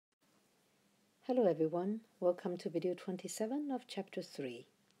Hello everyone, welcome to video 27 of chapter 3.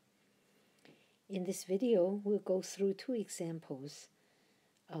 In this video we'll go through two examples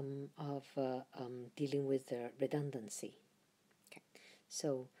of dealing with the redundancy. Okay.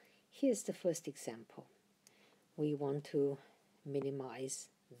 So here's the first example. We want to minimize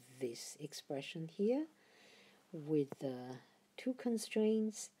this expression here with two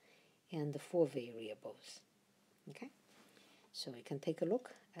constraints and the four variables. Okay, so we can take a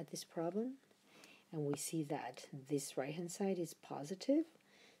look at this problem. And we see that this right-hand side is positive,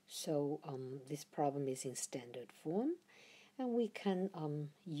 so this problem is in standard form, and we can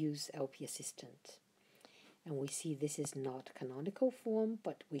use LP assistant. And we see this is not canonical form,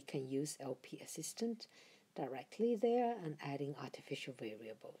 but we can use LP assistant directly there and adding artificial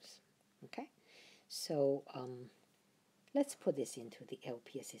variables. Okay, so let's put this into the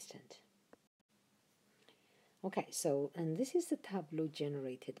LP assistant. Okay, so, and this is the tableau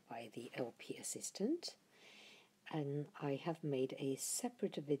generated by the LP assistant, and I have made a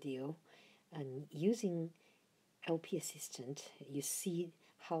separate video and using LP assistant. You see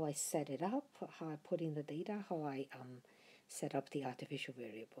how I set it up, how I put in the data, how I set up the artificial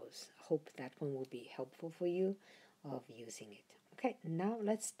variables. Hope that one will be helpful for you of using it. Okay, now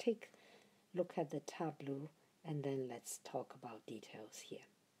let's take a look at the tableau and then let's talk about details here.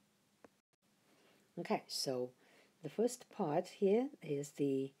 Okay, so the first part here is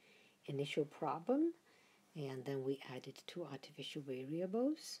the initial problem, and then we added two artificial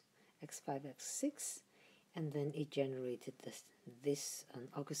variables, x5, x6, and then it generated this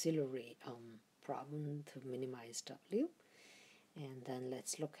auxiliary problem to minimize w. And then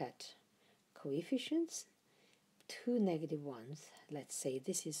let's look at coefficients, two negative ones. Let's say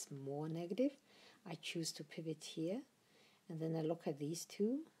this is more negative. I choose to pivot here, and then I look at these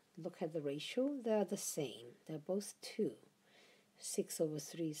two. Look at the ratio, they're the same. They're both 2.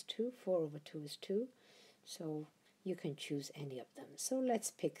 6/3 is 2, 4/2 is 2. So you can choose any of them. So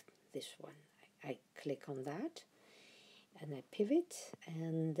let's pick this one. I click on that, and I pivot,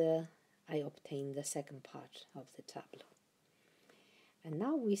 and I obtain the second part of the tableau. And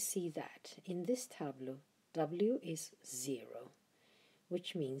now we see that in this tableau, W is 0,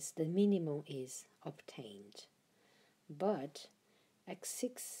 which means the minimum is obtained. But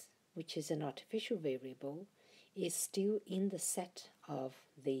x6, which is an artificial variable, is still in the set of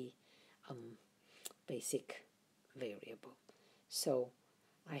the basic variable. So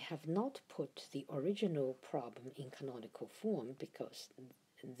I have not put the original problem in canonical form because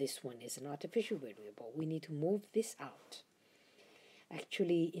this one is an artificial variable. We need to move this out.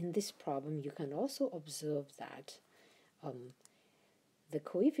 Actually, in this problem, you can also observe that the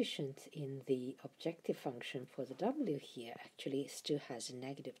coefficient in the objective function for the w here actually still has a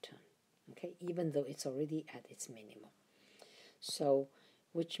negative term, okay, even though it's already at its minimum. So,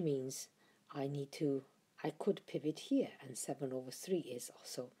 which means I could pivot here, and 7/3 is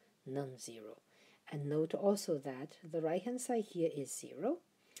also non-zero. And note also that the right-hand side here is 0.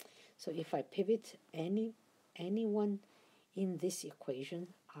 So if I pivot anyone in this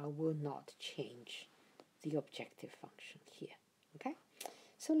equation, I will not change the objective function here, okay?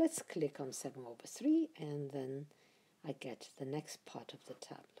 So let's click on 7/3, and then I get the next part of the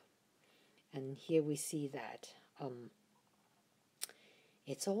tableau. And here we see that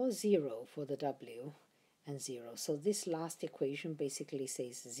it's all 0 for the W and 0. So this last equation basically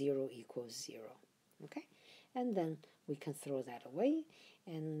says 0 equals 0, okay? And then we can throw that away,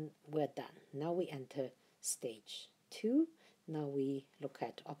 and we're done. Now we enter stage 2. Now we look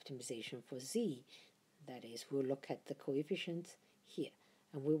at optimization for Z. That is, we'll look at the coefficients here.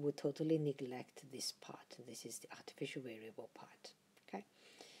 And we will totally neglect this part. This is the artificial variable part. Okay,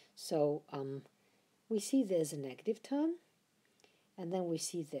 so we see there's a negative term, and then we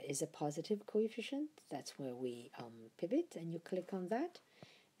see there is a positive coefficient. That's where we pivot, and you click on that,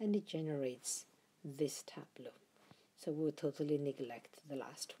 and it generates this tableau. So we'll totally neglect the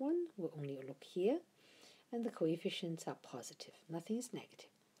last one. We'll only look here, and the coefficients are positive. Nothing is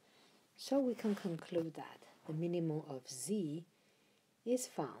negative. So we can conclude that the minimum of Z is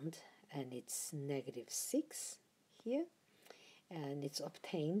found, and it's -6 here, and it's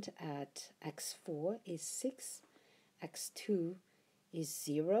obtained at x4 is 6, x2 is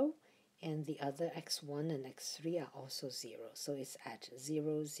 0, and the other x1 and x3 are also 0, so it's at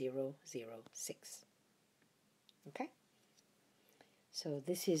 0, 0, 0, 6. Okay, so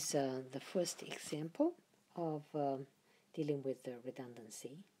this is the first example of dealing with the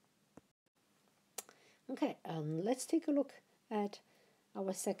redundancy. Okay, let's take a look at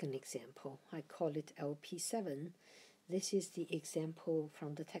our second example. I call it LP7. This is the example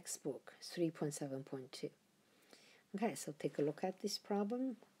from the textbook 3.7.2. Okay, so take a look at this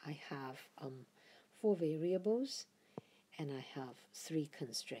problem. I have 4 variables and I have 3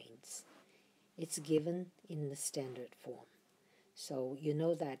 constraints. It's given in the standard form. So you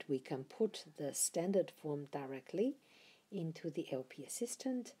know that we can put the standard form directly into the LP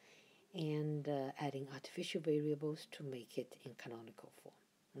assistant and adding artificial variables to make it in canonical form.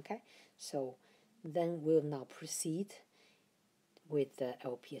 Okay, so then we'll now proceed with the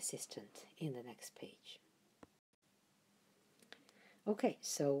LP assistant in the next page. Okay,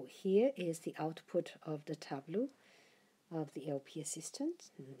 so here is the output of the tableau of the LP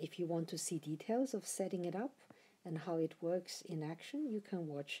assistant. If you want to see details of setting it up and how it works in action, you can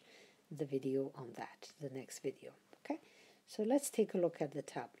watch the video on that, the next video. Okay, so let's take a look at the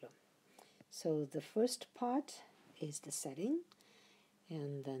tableau. So the first part is the setting,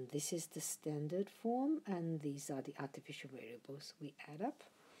 and then this is the standard form, and these are the artificial variables we add up.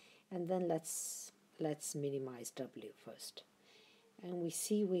 And then let's minimize W first. And we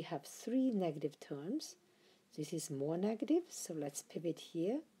see we have 3 negative terms. This is more negative, so let's pivot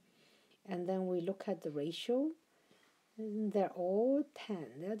here. And then we look at the ratio, and they're all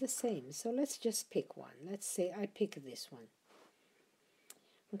 10, they're the same. So let's just pick one. Let's say I pick this one.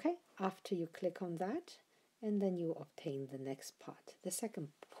 Okay, after you click on that, and then you obtain the next part, the second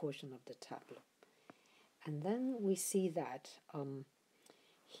portion of the tableau. And then we see that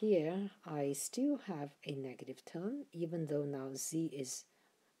here I still have a negative term, even though now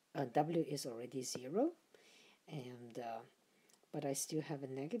W is already 0, and but I still have a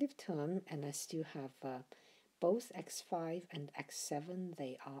negative term, and I still have both x5 and x7.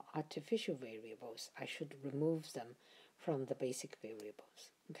 They are artificial variables. I should remove them from the basic variables.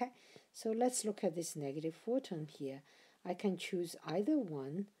 Okay, so let's look at this negative 4 term here. I can choose either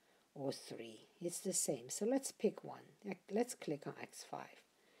 1 or 3. It's the same. So let's pick 1. Let's click on x5.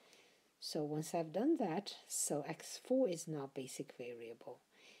 So once I've done that, so x4 is now basic variable.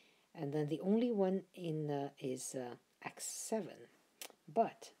 And then the only one in is x7.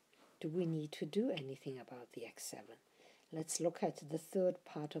 But do we need to do anything about the x7? Let's look at the third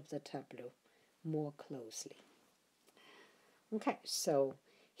part of the tableau more closely. Okay, so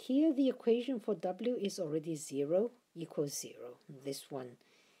here the equation for W is already 0 equals 0. This one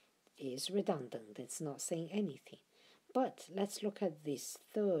is redundant. It's not saying anything. But let's look at this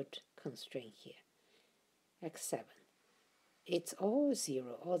third constraint here, x7. It's all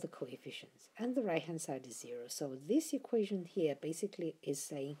 0, all the coefficients, and the right-hand side is 0. So this equation here basically is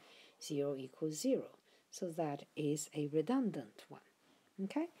saying 0 equals 0. So that is a redundant one.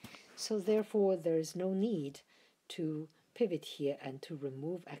 Okay, so therefore there is no need to pivot here and to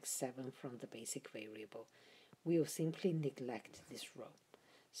remove x7 from the basic variable. We will simply neglect this row.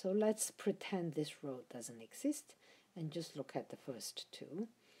 So let's pretend this row doesn't exist and just look at the first 2.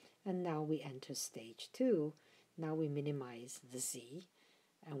 And now we enter stage 2. Now we minimize the z,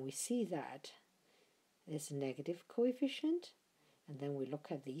 and we see that there's a negative coefficient, and then we look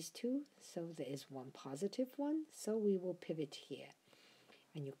at these 2. So there is one positive one, so we will pivot here.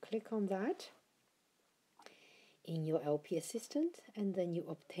 And you click on that in your LP assistant, and then you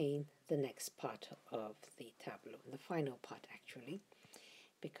obtain the next part of the tableau, the final part actually,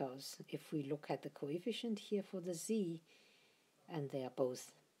 because if we look at the coefficient here for the z, and they are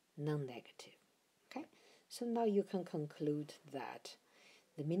both non-negative. Okay, so now you can conclude that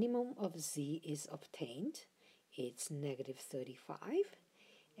the minimum of z is obtained. It's negative 35,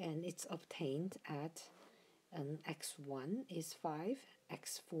 and it's obtained at x1 is 5,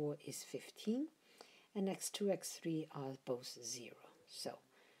 x4 is 15, and x2, x3 are both 0. So,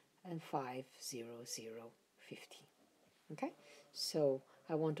 and 5, 0, 0, 15. Okay, so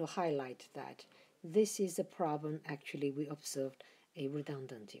I want to highlight that this is a problem. Actually, we observed a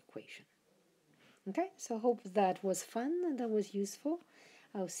redundant equation. Okay, so hope that was fun and that was useful.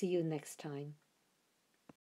 I'll see you next time.